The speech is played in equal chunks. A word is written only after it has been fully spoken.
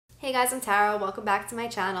Hey guys, I'm Tara. Welcome back to my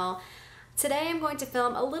channel. Today I'm going to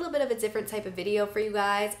film a little bit of a different type of video for you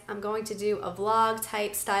guys. I'm going to do a vlog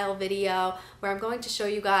type style video where I'm going to show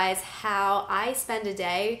you guys how I spend a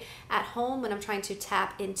day at home when I'm trying to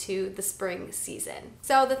tap into the spring season.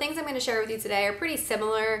 So the things I'm going to share with you today are pretty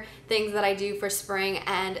similar things that I do for spring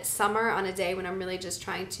and summer on a day when I'm really just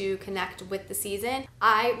trying to connect with the season.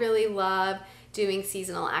 I really love doing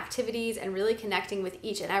seasonal activities and really connecting with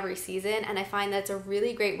each and every season, and I find that it's a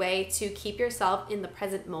really great way to keep yourself in the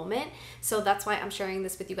present moment. So that's why I'm sharing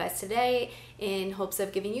this with you guys today, in hopes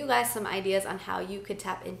of giving you guys some ideas on how you could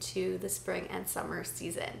tap into the spring and summer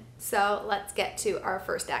season. So let's get to our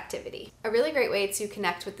first activity. A really great way to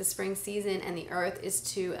connect with the spring season and the earth is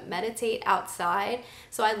to meditate outside.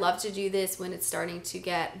 So I love to do this when it's starting to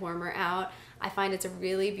get warmer out. I find it's a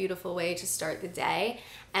really beautiful way to start the day.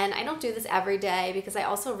 And I don't do this every day because I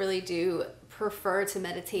also really do prefer to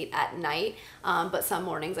meditate at night, but some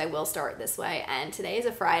mornings I will start this way. And today is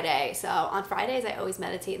a Friday, so on Fridays I always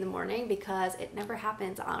meditate in the morning because it never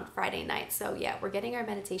happens on Friday night. So yeah, we're getting our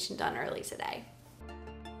meditation done early today.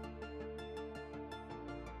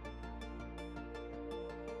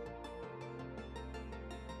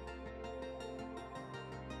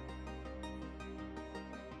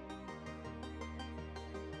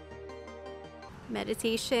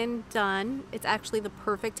 Meditation done. It's actually the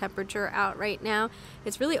perfect temperature out right now.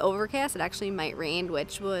 It's really overcast. It actually might rain,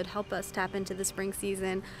 which would help us tap into the spring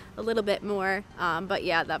season a little bit more. But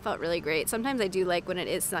yeah, that felt really great. Sometimes I do like when it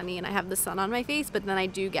is sunny and I have the sun on my face, but then I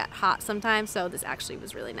do get hot sometimes, so this actually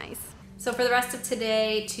was really nice. So for the rest of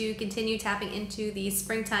today, to continue tapping into the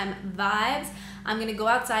springtime vibes, I'm gonna go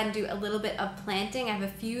outside and do a little bit of planting. I have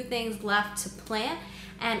a few things left to plant.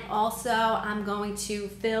 And also I'm going to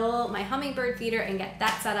fill my hummingbird feeder and get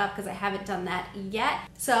that set up because I haven't done that yet.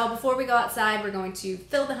 So before we go outside, we're going to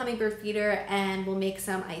fill the hummingbird feeder and we'll make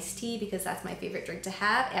some iced tea because that's my favorite drink to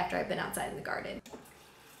have after I've been outside in the garden.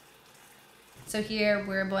 So here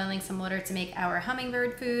we're boiling some water to make our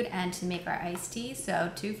hummingbird food and to make our iced tea,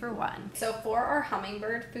 so 2 for 1. So for our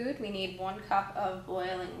hummingbird food, we need 1 cup of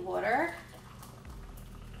boiling water,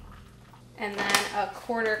 and then a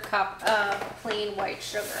 1/4 cup of plain white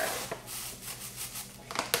sugar.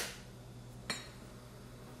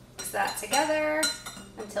 Mix that together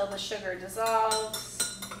until the sugar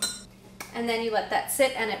dissolves. And then you let that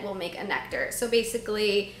sit and it will make a nectar. So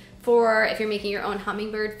basically, if you're making your own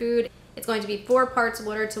hummingbird food, it's going to be 4 parts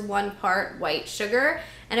water to 1 part white sugar.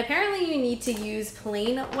 And apparently you need to use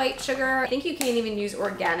plain white sugar. I think you can't even use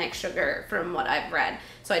organic sugar from what I've read.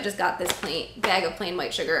 So I just got this bag of plain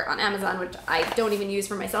white sugar on Amazon, which I don't even use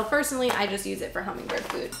for myself personally. I just use it for hummingbird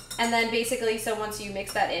food. And then basically, so once you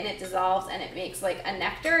mix that in, it dissolves and it makes like a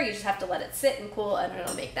nectar. You just have to let it sit and cool and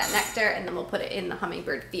it'll make that nectar, and then we'll put it in the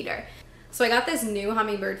hummingbird feeder. So I got this new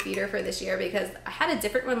hummingbird feeder for this year because I had a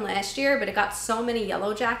different one last year, but it got so many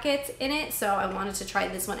yellow jackets in it. So I wanted to try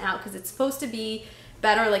this one out because it's supposed to be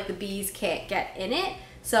better, like the bees can't get in it.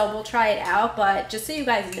 So we'll try it out, but just so you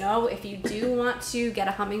guys know, if you do want to get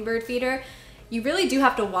a hummingbird feeder, you really do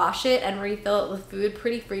have to wash it and refill it with food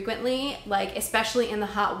pretty frequently, like especially in the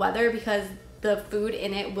hot weather, because the food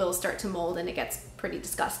in it will start to mold and it gets pretty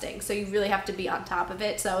disgusting. So you really have to be on top of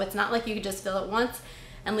it. So it's not like you could just fill it once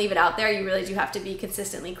and leave it out there. You really do have to be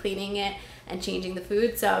consistently cleaning it and changing the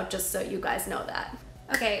food. So just so you guys know that.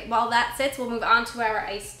 Okay, while that sits, we'll move on to our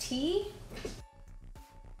iced tea.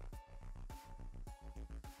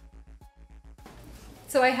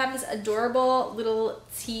 So I have this adorable little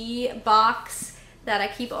tea box that I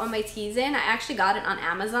keep all my teas in. I actually got it on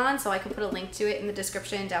Amazon, so I can put a link to it in the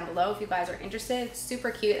description down below if you guys are interested. It's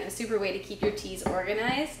super cute and a super way to keep your teas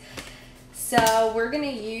organized. So we're gonna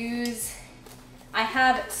use, I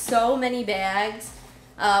have so many bags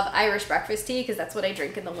of Irish breakfast tea because that's what I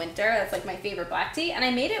drink in the winter. That's like my favorite black tea. And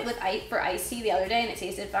I made it with for iced tea the other day and it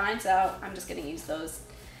tasted fine, so I'm just gonna use those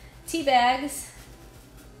tea bags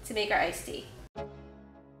to make our iced tea.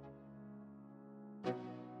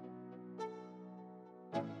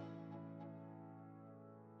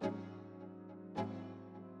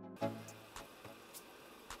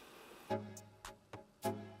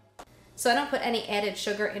 So I don't put any added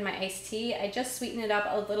sugar in my iced tea. I just sweeten it up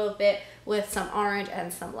a little bit with some orange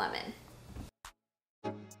and some lemon.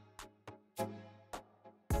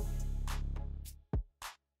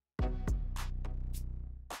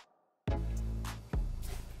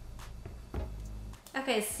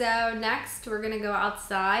 Okay, so next we're gonna go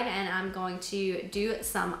outside and I'm going to do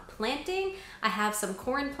some planting. I have some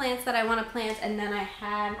corn plants that I wanna plant, and then I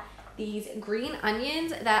have these green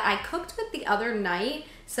onions that I cooked with the other night.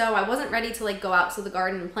 So I wasn't ready to like go out to the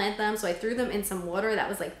garden and plant them. So I threw them in some water. That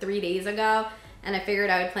was like 3 days ago. and I figured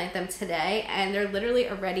I would plant them today, and they're literally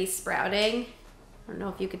already sprouting. I don't know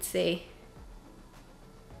if you could see.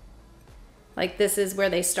 Like, this is where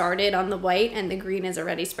they started on the white, and the green is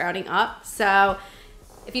already sprouting up. So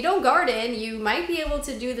if you don't garden, you might be able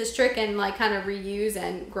to do this trick and like kind of reuse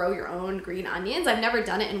and grow your own green onions. I've never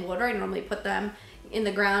done it in water. I normally put them in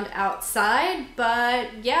the ground outside,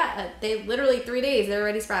 but yeah, they literally 3 days, they're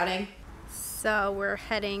already sprouting. So we're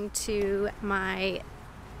heading to my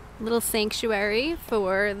little sanctuary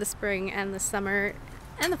for the spring and the summer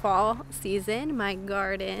and the fall season, my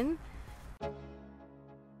garden.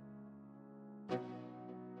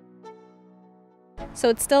 So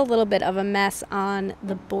it's still a little bit of a mess on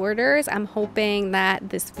the borders. I'm hoping that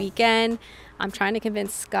this weekend, I'm trying to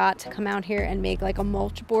convince Scott to come out here and make like a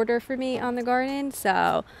mulch border for me on the garden.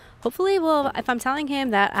 So hopefully if I'm telling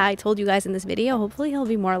him that I told you guys in this video, hopefully he'll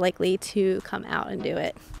be more likely to come out and do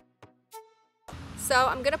it. So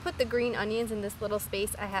I'm gonna put the green onions in this little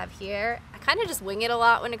space I have here. I kind of just wing it a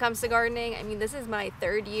lot when it comes to gardening. I mean, this is my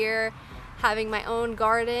 3rd year having my own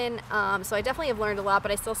garden, so I definitely have learned a lot,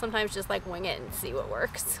 but I still sometimes just like wing it and see what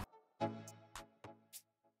works.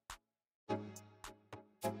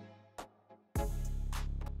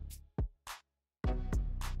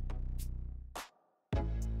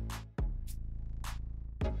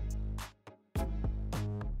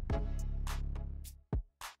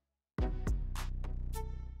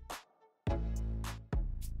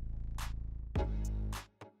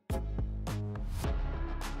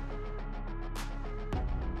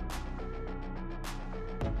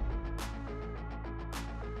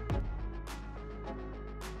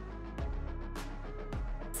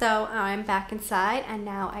 So I'm back inside, and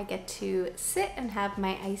now I get to sit and have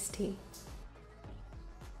my iced tea.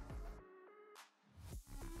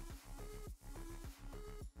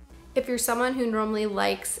 If you're someone who normally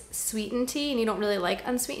likes sweetened tea and you don't really like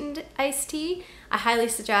unsweetened iced tea, I highly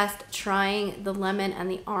suggest trying the lemon and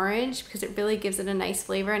the orange because it really gives it a nice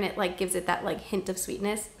flavor, and it like gives it that like hint of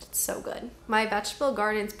sweetness. It's so good. My vegetable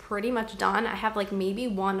garden's pretty much done. I have like maybe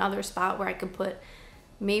one other spot where I could put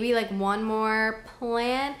maybe like one more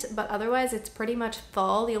plant, but otherwise it's pretty much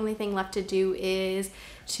full. The only thing left to do is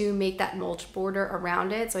to make that mulch border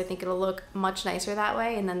around it, so I think it'll look much nicer that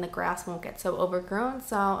way, and then the grass won't get so overgrown.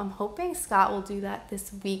 So I'm hoping Scott will do that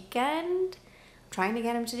this weekend. I'm trying to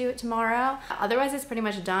get him to do it tomorrow. Otherwise it's pretty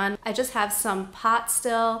much done. I just have some pots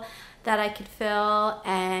still that I could fill,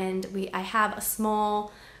 and I have a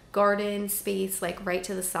small garden space like right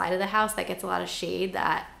to the side of the house that gets a lot of shade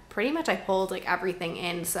that pretty much I pulled like everything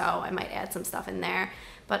in, so I might add some stuff in there.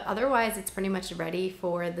 But otherwise it's pretty much ready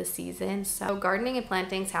for the season. So gardening and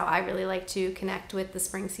planting is how I really like to connect with the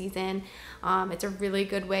spring season. It's a really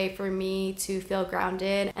good way for me to feel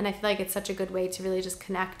grounded, and I feel like it's such a good way to really just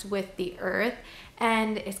connect with the earth,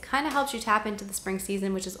 and it kind of helps you tap into the spring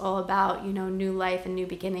season, which is all about, you know, new life and new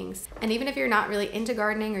beginnings. And even if you're not really into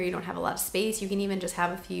gardening or you don't have a lot of space, you can even just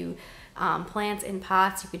have a few plants in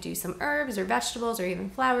pots. You could do some herbs or vegetables or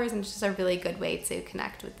even flowers, and it's just a really good way to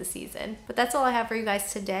connect with the season. But that's all I have for you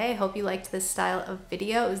guys today. I hope you liked this style of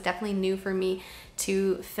video. It was definitely new for me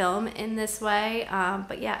to film in this way,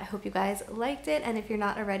 but yeah, I hope you guys liked it, and if you're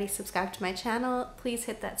not already subscribed to my channel, please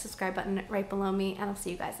hit that subscribe button right below me, and I'll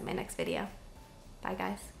see you guys in my next video. Bye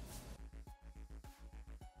guys.